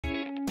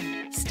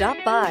Stop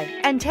by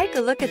and take a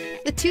look at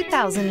the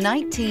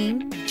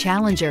 2019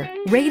 Challenger.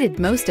 Rated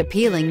most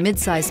appealing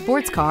midsize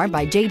sports car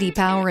by J.D.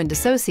 Power and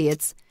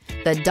Associates,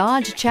 the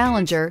Dodge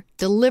Challenger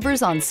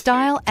delivers on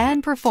style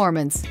and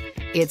performance.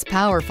 It's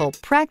powerful,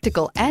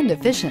 practical, and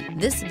efficient.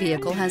 This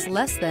vehicle has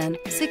less than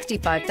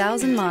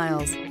 65,000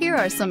 miles. Here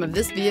are some of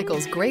this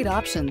vehicle's great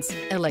options: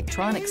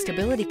 electronic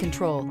stability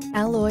control,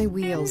 alloy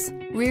wheels,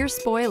 rear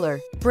spoiler,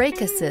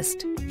 brake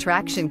assist,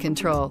 traction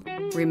control,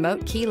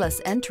 remote keyless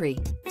entry,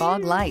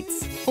 fog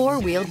lights,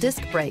 four-wheel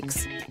disc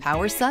brakes,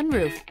 power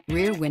sunroof,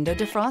 rear window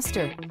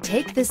defroster.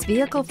 Take this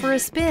vehicle for a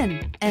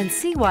spin and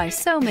see why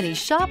so many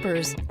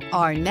shoppers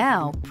are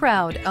now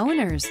proud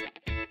owners.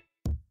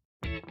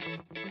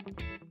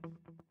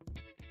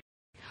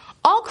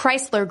 All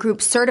Chrysler Group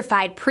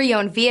certified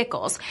pre-owned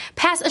vehicles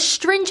pass a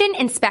stringent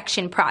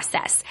inspection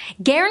process,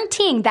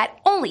 guaranteeing that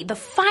only the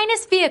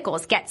finest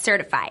vehicles get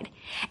certified.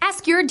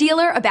 Ask your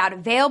dealer about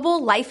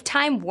available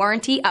lifetime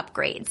warranty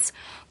upgrades.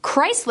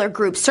 Chrysler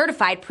Group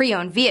certified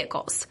pre-owned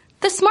vehicles,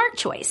 the smart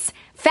choice,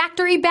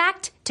 factory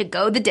backed to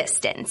go the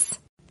distance.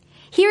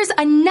 Here's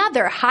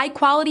another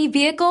high-quality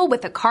vehicle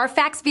with a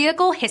Carfax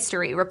Vehicle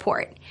History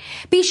Report.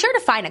 Be sure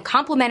to find a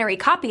complimentary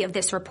copy of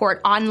this report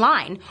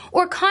online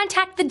or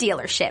contact the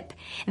dealership.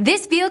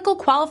 This vehicle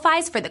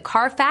qualifies for the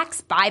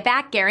Carfax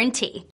Buyback Guarantee.